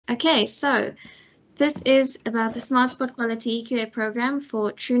Okay, so this is about the SmartSpot Quality EQA program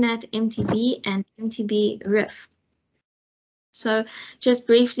for Truenat MTB and MTB RIF. So just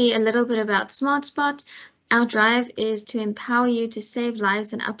briefly, a little bit about SmartSpot. Our drive is to empower you to save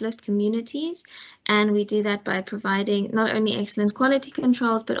lives and uplift communities. And we do that by providing not only excellent quality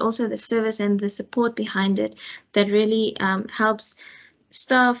controls, but also the service and the support behind it that really helps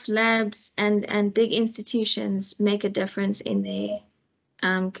staff, labs, and big institutions make a difference in their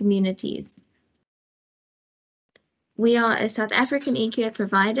communities. We are a South African EQA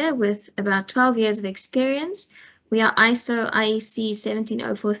provider with about 12 years of experience. We are ISO IEC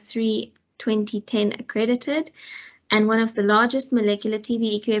 17043-2010 accredited and one of the largest molecular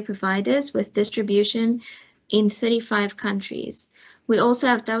TB EQA providers with distribution in 35 countries. We also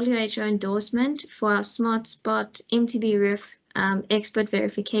have WHO endorsement for our SmartSpot MTB RIF expert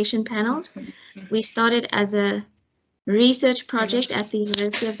verification panels. We started as a research project at the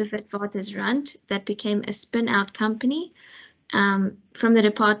University of the Witwatersrand that became a spin-out company from the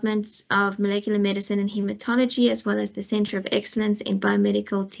departments of molecular medicine and hematology, as well as the Center of Excellence in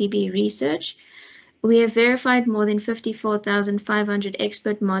Biomedical TB Research. We have verified more than 54,500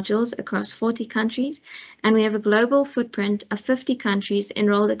 expert modules across 40 countries, and we have a global footprint of 50 countries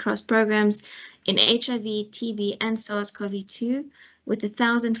enrolled across programs in HIV, TB, and SARS-CoV-2 with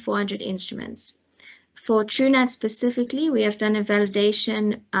 1,400 instruments. For Truenat specifically, we have done a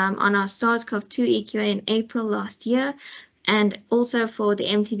validation on our SARS-CoV-2 EQA in April last year, and also for the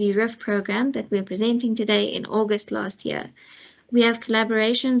MTB RIF program that we're presenting today in August last year. We have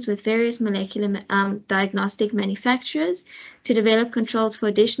collaborations with various molecular diagnostic manufacturers to develop controls for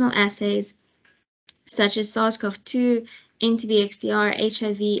additional assays, such as SARS-CoV-2, MTB XDR,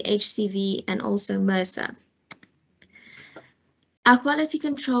 HIV, HCV, and also MRSA. Our quality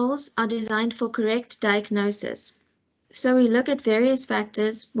controls are designed for correct diagnosis. So we look at various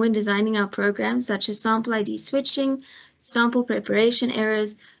factors when designing our programs, such as sample ID switching, sample preparation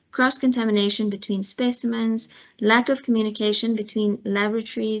errors, cross-contamination between specimens, lack of communication between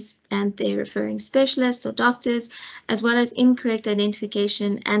laboratories and their referring specialists or doctors, as well as incorrect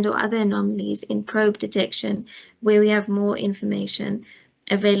identification and or other anomalies in probe detection where we have more information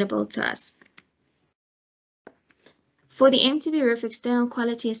available to us. For the MTB RIF External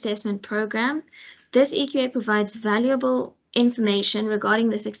Quality Assessment Program, this EQA provides valuable information regarding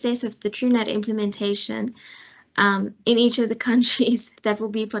the success of the Truenat implementation in each of the countries that will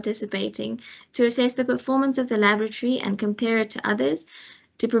be participating, to assess the performance of the laboratory and compare it to others,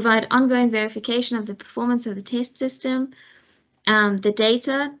 to provide ongoing verification of the performance of the test system. The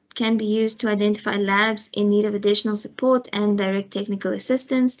data can be used to identify labs in need of additional support and direct technical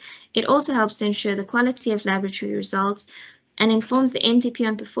assistance. It also helps to ensure the quality of laboratory results and informs the NTP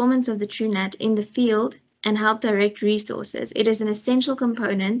on performance of the Truenat in the field and help direct resources. It is an essential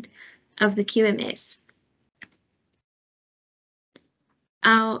component of the QMS.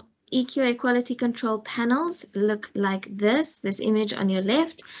 Our EQA quality control panels look like this image on your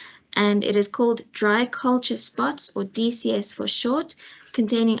left, and it is called dry culture spots, or DCS for short,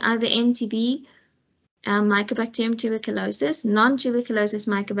 containing either MTB, Mycobacterium tuberculosis, non-tuberculosis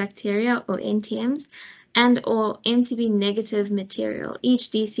mycobacteria, or NTMs, and or MTB negative material. Each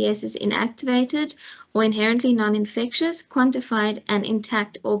DCS is inactivated or inherently non-infectious, quantified, and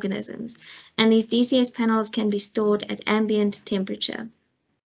intact organisms, and these DCS panels can be stored at ambient temperature.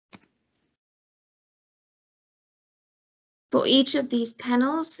 For each of these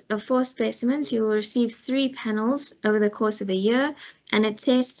panels of 4 specimens, you will receive 3 panels over the course of a year, and it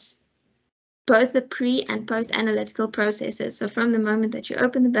tests both the pre- and post-analytical processes. So from the moment that you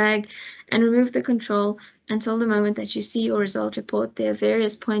open the bag and remove the control until the moment that you see your result report, there are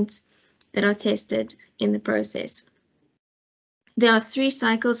various points that are tested in the process. There are 3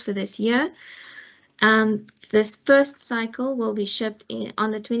 cycles for this year. This first cycle will be shipped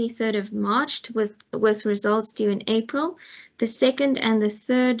on the 23rd of March with results due in April. The second and the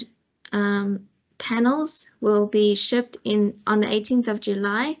third panels will be shipped on the 18th of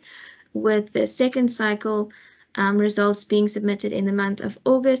July, with the second cycle results being submitted in the month of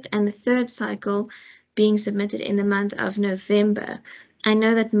August and the third cycle being submitted in the month of November. I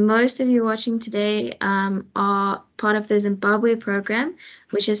know that most of you watching today are part of the Zimbabwe program,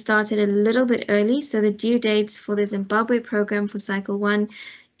 which has started a little bit early. So the due dates for the Zimbabwe program for cycle 1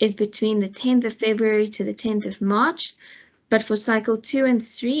 is between the 10th of February to the 10th of March. But for cycle 2 and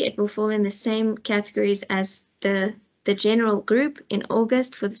 3, it will fall in the same categories as the general group, in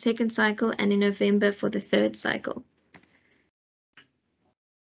August for the second cycle and in November for the third cycle.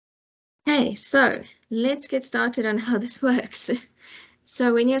 Okay, so let's get started on how this works.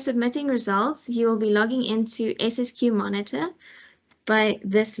 So when you're submitting results, you will be logging into SSQ Monitor, by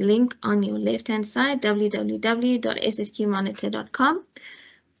this link on your left-hand side, www.ssqmonitor.com.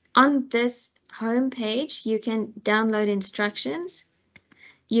 On this home page, you can download instructions.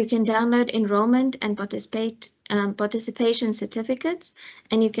 You can download enrollment and participation certificates,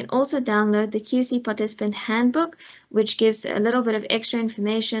 and you can also download the QC participant handbook, which gives a little bit of extra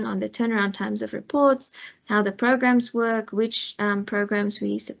information on the turnaround times of reports, how the programs work, which programs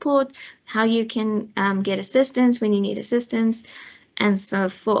we support, how you can get assistance when you need assistance, and so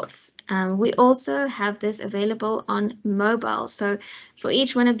forth. We also have this available on mobile. So for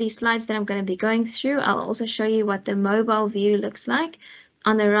each one of these slides that I'm going to be going through, I'll also show you what the mobile view looks like.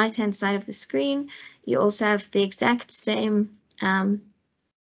 On the right-hand side of the screen, you also have the exact same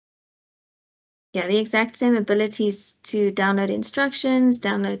abilities to download instructions,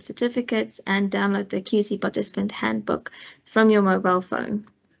 download certificates, and download the QC participant handbook from your mobile phone.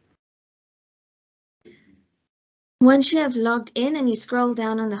 Once you have logged in and you scroll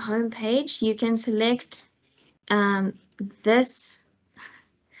down on the home page, you can select this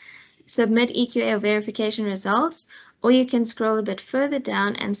Submit EQA or verification results, or you can scroll a bit further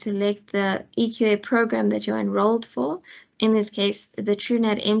down and select the EQA program that you're enrolled for, in this case, the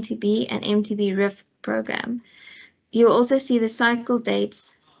Truenat MTB and MTB RIF program. You'll also see the cycle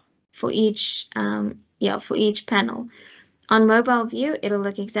dates for each panel. On mobile view, it'll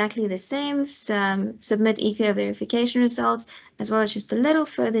look exactly the same. Submit EQA verification results, as well as just a little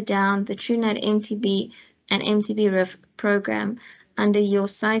further down, the Truenat MTB and MTB RIF program. Under your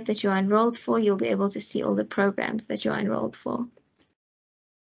site that you're enrolled for, you'll be able to see all the programs that you're enrolled for.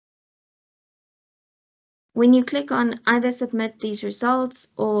 When you click on either submit these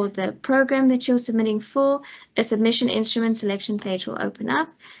results or the program that you're submitting for, a submission instrument selection page will open up.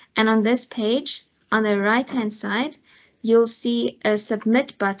 And on this page, on the right-hand side, you'll see a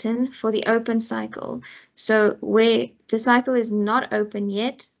submit button for the open cycle. So where the cycle is not open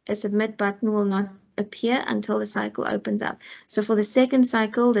yet, a submit button will not appear until the cycle opens up. So for the second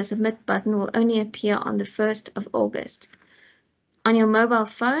cycle, the submit button will only appear on the 1st of August. On your mobile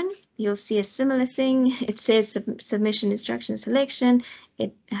phone, you'll see a similar thing. It says submission instruction selection.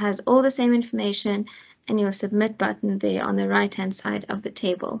 It has all the same information, and your submit button there on the right-hand side of the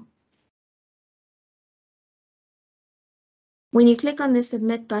table. When you click on the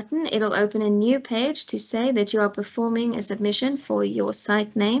submit button, it'll open a new page to say that you are performing a submission for your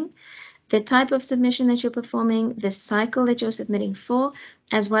site name, the type of submission that you're performing, the cycle that you're submitting for,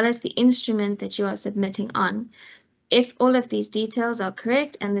 as well as the instrument that you are submitting on. If all of these details are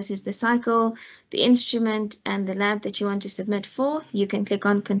correct, and this is the cycle, the instrument, and the lab that you want to submit for, you can click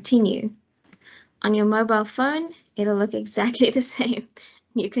on Continue. On your mobile phone, it'll look exactly the same.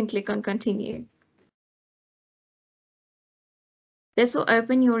 You can click on Continue. This will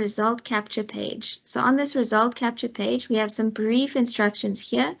open your result capture page. So on this result capture page, we have some brief instructions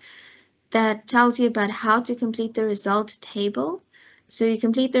here that tells you about how to complete the result table. So you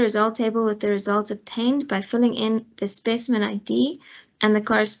complete the result table with the results obtained by filling in the specimen ID and the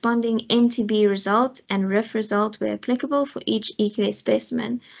corresponding MTB result and RIF result where applicable for each EQA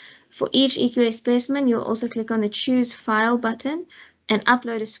specimen. For each EQA specimen, you'll also click on the Choose File button and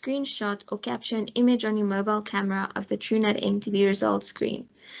upload a screenshot or capture an image on your mobile camera of the Truenat MTB result screen.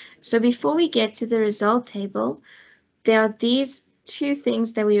 So before we get to the result table, there are these two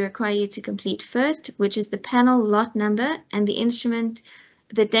things that we require you to complete first, which is the panel lot number and the instrument,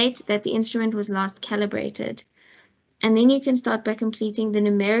 the date that the instrument was last calibrated. And then you can start by completing the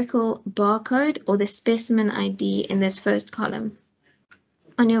numerical barcode or the specimen ID in this first column.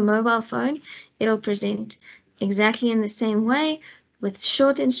 On your mobile phone, it'll present exactly in the same way with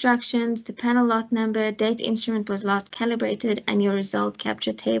short instructions, the panel lot number, date instrument was last calibrated, and your result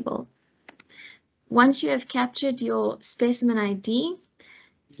capture table. Once you have captured your specimen ID,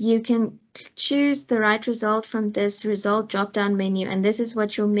 you can choose the right result from this result drop-down menu, and this is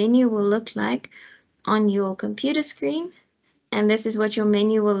what your menu will look like on your computer screen, and this is what your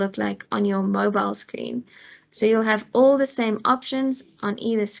menu will look like on your mobile screen. So you'll have all the same options on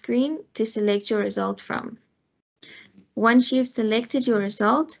either screen to select your result from. Once you've selected your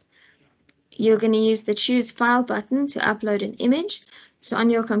result, you're going to use the Choose File button to upload an image. So on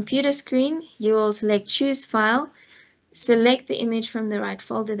your computer screen, you will select Choose File, select the image from the right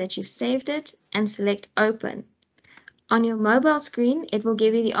folder that you've saved it, and select Open. On your mobile screen, it will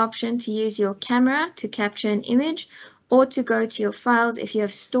give you the option to use your camera to capture an image or to go to your files if you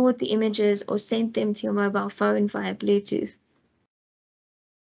have stored the images or sent them to your mobile phone via Bluetooth.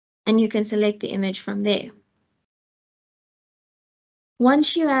 And you can select the image from there.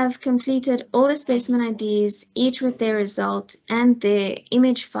 Once you have completed all the specimen IDs, each with their result and their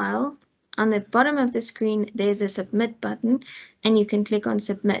image file, on the bottom of the screen, there's a submit button, and you can click on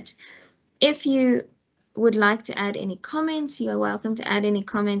submit. If you would like to add any comments, you are welcome to add any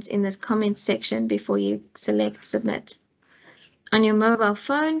comments in this comment section before you select submit. On your mobile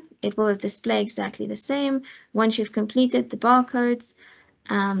phone, it will display exactly the same. Once you've completed the barcodes,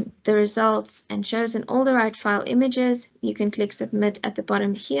 the results, and chosen all the right file images, you can click submit at the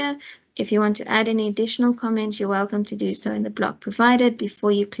bottom here. If you want to add any additional comments, you're welcome to do so in the block provided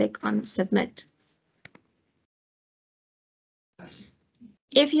before you click on submit.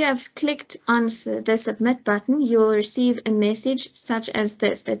 If you have clicked on the submit button, you will receive a message such as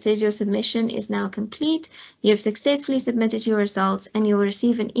this that says your submission is now complete. You have successfully submitted your results, and you will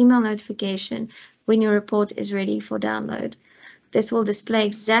receive an email notification when your report is ready for download. This will display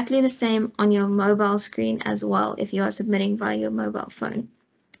exactly the same on your mobile screen as well if you are submitting via your mobile phone.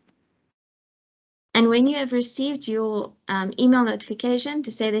 And when you have received your email notification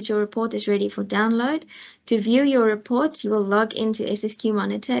to say that your report is ready for download, to view your report, you will log into SSQ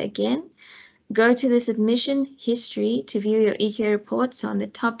Monitor again. Go to the submission history to view your EQA report. So on the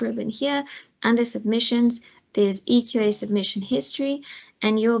top ribbon here, under submissions, there's EQA submission history,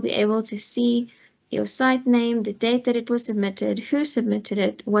 and you'll be able to see your site name, the date that it was submitted, who submitted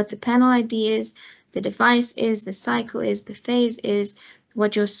it, what the panel ID is, the device is, the cycle is, the phase is,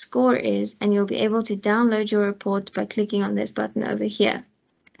 what your score is, and you'll be able to download your report by clicking on this button over here.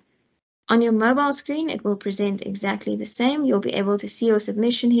 On your mobile screen, it will present exactly the same. You'll be able to see your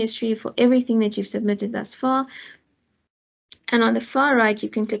submission history for everything that you've submitted thus far. And on the far right, you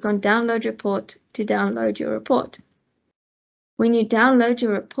can click on Download Report to download your report. When you download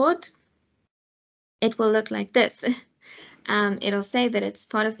your report, it will look like this. It'll say that it's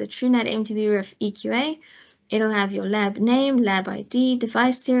part of the Truenat MTB RIF EQA. It'll have your lab name, lab ID,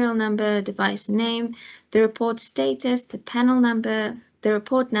 device serial number, device name, the report status, the panel number, the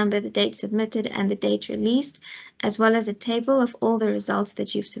report number, the date submitted, and the date released, as well as a table of all the results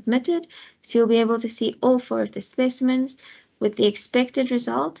that you've submitted. So you'll be able to see all 4 of the specimens with the expected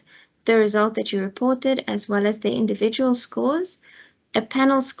result, the result that you reported, as well as the individual scores, a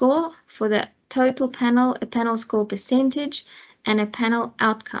panel score for the total panel, a panel score percentage, and a panel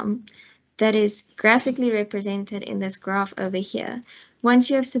outcome that is graphically represented in this graph over here. Once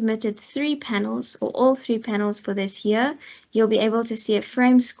you have submitted 3 panels, or all 3 panels for this year, you'll be able to see a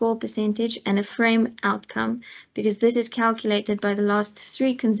frame score percentage and a frame outcome, because this is calculated by the last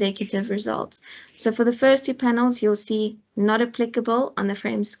 3 consecutive results. So for the first 2 panels, you'll see not applicable on the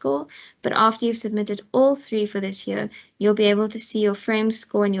frame score, but after you've submitted all 3 for this year, you'll be able to see your frame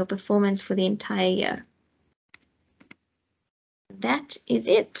score and your performance for the entire year. That is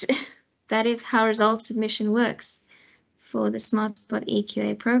it. That is how result submission works for the SmartSpot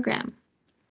EQA program.